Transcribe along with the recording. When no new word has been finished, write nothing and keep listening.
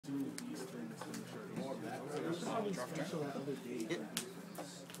drop turn. Yep.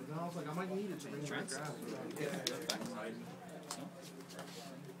 But then I was like, I might need it to bring my Trance. grab. No.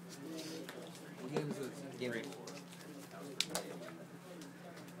 What game is this? Game 3.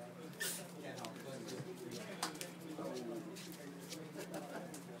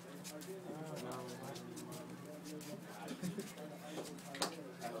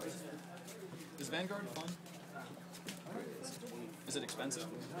 Is Vanguard fun? Is it expensive?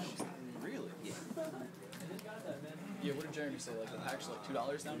 Really? Yeah. Yeah, what did Jeremy say? Like the pack's like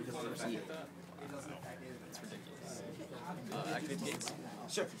 $2 now because of something like that? That's ridiculous. Activate the gates?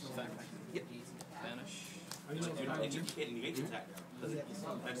 Sure. Effect. Yep. Vanish. You can't negate the attack now.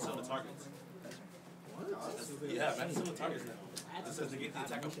 That's still the targets. Yeah, that's still the targets now. It says negate the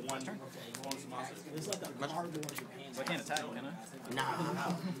attack of one bonus monster. So I can't attack, can I?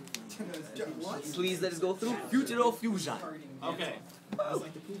 Nah. Please let us go through. Future fusion. Okay.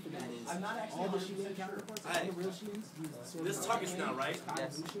 Like the proof of that is all the Shield counterparts, all the real Shields. This targets now, right?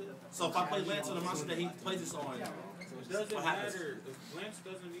 Yes. So if I play Lance on the monster that he plays this on, Doesn't what happens? matter. Lance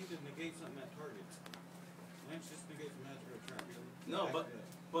doesn't need to negate something that targets. Lance just negates magic or trap. No,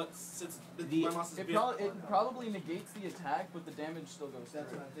 but since The- my monster's It, being, it probably negates the attack, but the damage still goes through.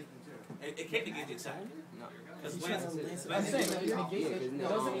 That's what I'm thinking too. it can't negate the attack. No. Because Lance I'm saying that it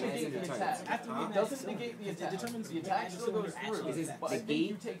doesn't negate the attack. It doesn't negate the attack. The attack still goes through. It says But I think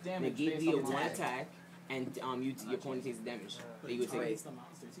you take damage negate based the on the one attack. attack, and your opponent takes the damage. But you would take.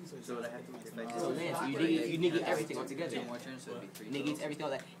 So would I have to make effect? So Lance, you negate everything altogether. 2 more turns, so it'd be 3. Negates everything all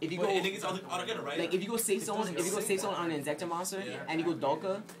that. If you But go. it negates all together, right? Like if you go save someone, on an Inzektor monster, and you go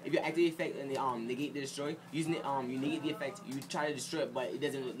Dolka, if you activate the effect and negate the destroy, using it you negate the effect, you try to destroy it, but it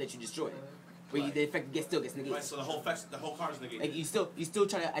doesn't let you destroy it. But the effect still gets negated. Right, so the whole card is negated. Like you still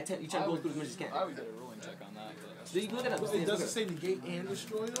try to attempt, you try to go through as much as you can. I would get a ruling check on that. So you can look it up. It doesn't say negate and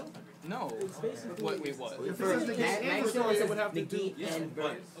destroy though? No. Wait, what? If it says negate and destroy, it would have to do. negate and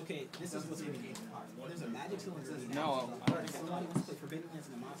burn. okay, this is what's really hard. There's a magic tool that says No. if somebody wants to play Forbidden Lance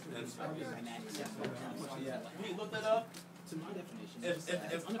and a monster is targeted by magic. Can you look that up? To my definition,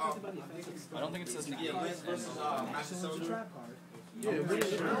 If unaffected by the effects of I don't think it says negate. Lance versus Master it's a Cylinder, trap card. Yeah, what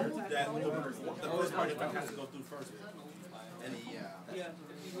is it? that the first part effect has to go through first. And Yeah,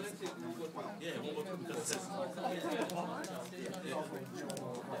 if you Lance it, you would we'll go through because it says.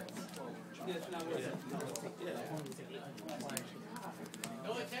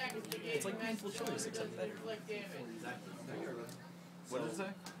 It's like painful choice, except better. What did it say?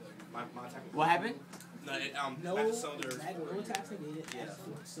 My attack. What happened? No, Master Cylinder. No attacks negated.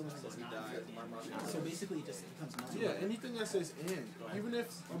 Cylinder does not. So basically, it just becomes nothing. Yeah, anything that says and, even if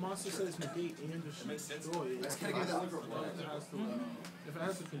a monster says negate and destroy, it has to, if it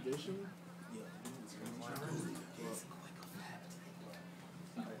has a condition.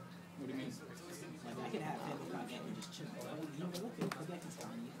 What do you mean? Like I can have Family Project and just chill. You know, okay, Project is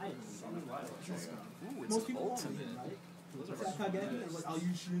tiny. I don't know. Most people want it, right? Kageki is like, I'll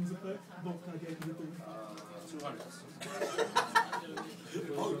use Shin's effect. Don't Kageki with them. 200.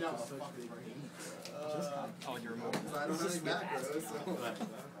 Oh, no. Oh, you're removing. I don't have any macros, so.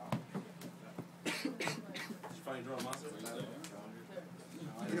 Did you finally draw a monster?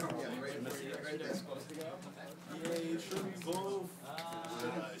 Yeah, right there. Yay, sure, both.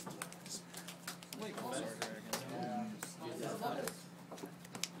 Wait, close order again.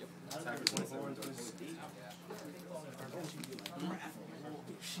 Attack for 24 and 26.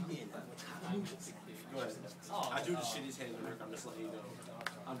 Go ahead. I drew the shittiest hand in Rick. I'm just letting you know.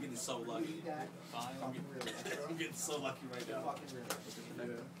 I'm getting so lucky. I'm getting so lucky right now.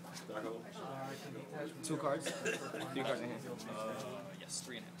 Did I go? 2 cards. 3 cards in hand. Yes,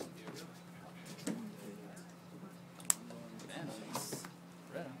 3 and a half.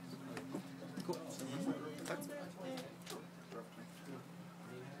 Cool.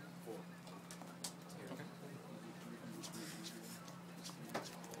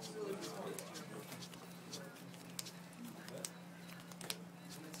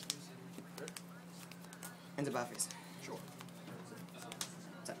 And the face. Sure.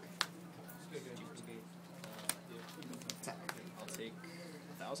 Attack. Attack. I'll take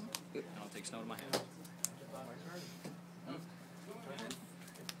 1,000, Yep. and I'll take Snow to my hand.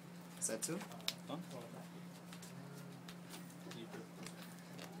 Is that 2? Done?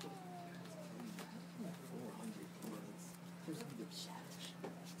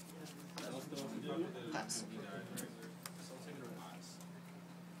 Pass.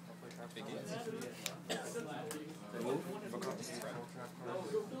 Big hit. Remove for cards.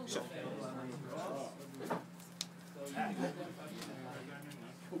 Sure.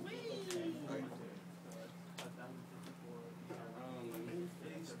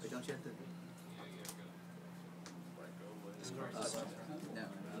 But don't you have to... No,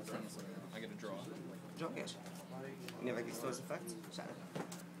 I get a draw. Draw cash. You have like explosive effect? Shatter.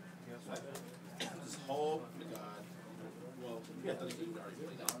 Just hope to God. Well, you got 30 feet already.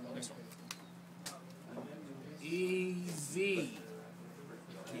 Next one. Easy.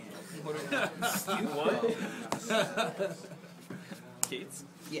 What? Keats?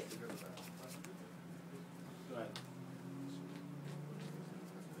 Yeah. Go ahead.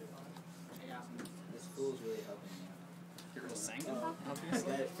 this fool's really helping me. Get rid of Sanguine? I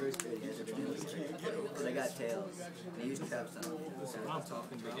got it first grade, he has a because I got tails. And I used traps on him. That's what I'm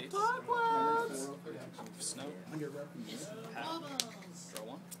talking about. Gates. Snow. Pack. Draw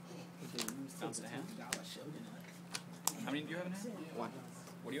one. Bounce in a hand. How many do you have in hand? 1.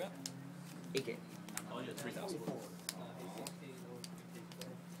 What are you at? 8K. Oh, you're at 3,000.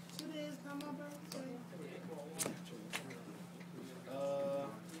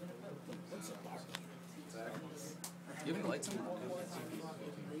 You have any lights on?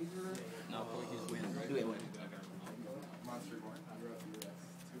 No, probably he's win. Do it, win.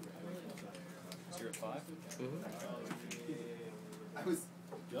 So you're at 5? I was.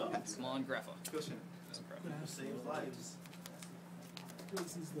 Come on, Grappa. Cushion. Doesn't crap. Saves lives.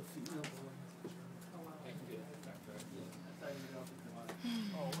 Places the field.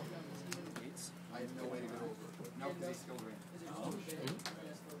 Gates. I have no way to go over. No, because he's skilled range.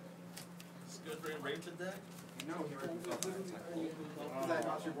 It's good for your range deck. No, he ran because I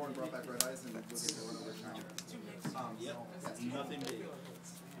Monster Reborn brought back Red Eyes and we'll get to run over China. Yep. Nothing big.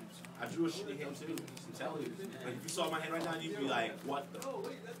 I drew a shitty hand too. I'm telling you. Like if you saw my hand right now, you'd be like, what the?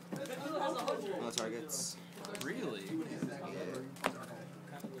 No targets. Really?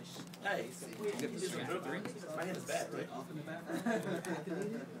 Hey, my hand is bad, right?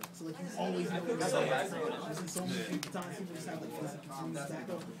 So like you always know what's up. There's been so many times people just have like physical continuous stack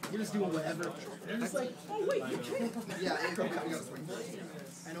up. You're just doing whatever. And you're just like, oh wait, you can't. Yeah, and coming out swing first.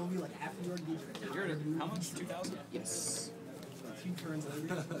 And it'll be like after your engagement. You're at how much? 2,000? Yes. A few turns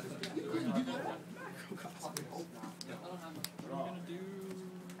later. What are you gonna do?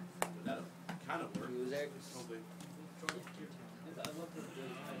 That kind of worked. Music. Hopefully.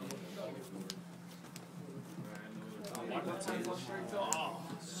 Oh,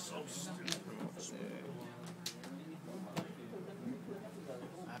 so stupid.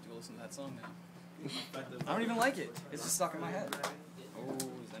 I have to go listen to that song now. I don't even like it. It's just stuck in my head. Oh,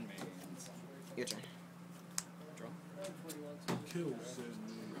 Zen Mains. Your turn. Draw. Kill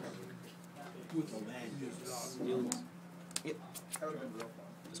With the land. Yep. That would have been real fun.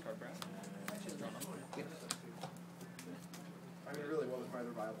 Discard Brad. Draw another. Yep. I mean, really, what was my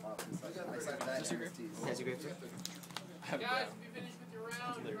other viable options? I decided that Just your and grip? STs. That's your grave too? I have Guys, Brad. we finished with your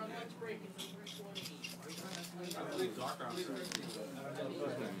round. You're on lunch break. It's 3:20. Dark round.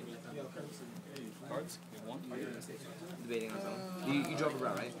 Cards? You have 1? Debating on something. You drove a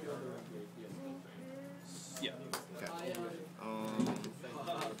route, right? Yeah. Okay.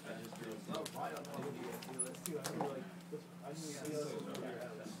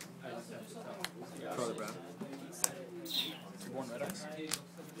 Throw the brown. You're born Red Eyes? Hit.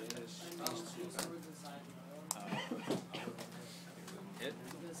 Hit.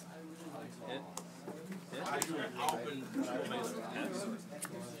 Hit. I drew an open.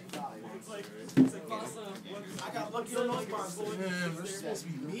 I got lucky on those bars. Man, we're supposed to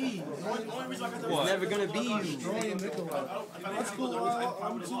be me. The only reason I got that What? Never gonna be you. Drawing Nikolai. That's cool.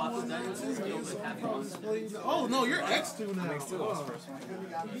 I'm 2-1-9-2. Oh no, you're X2 now.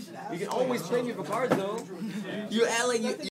 You can always play me for cards though. You act like you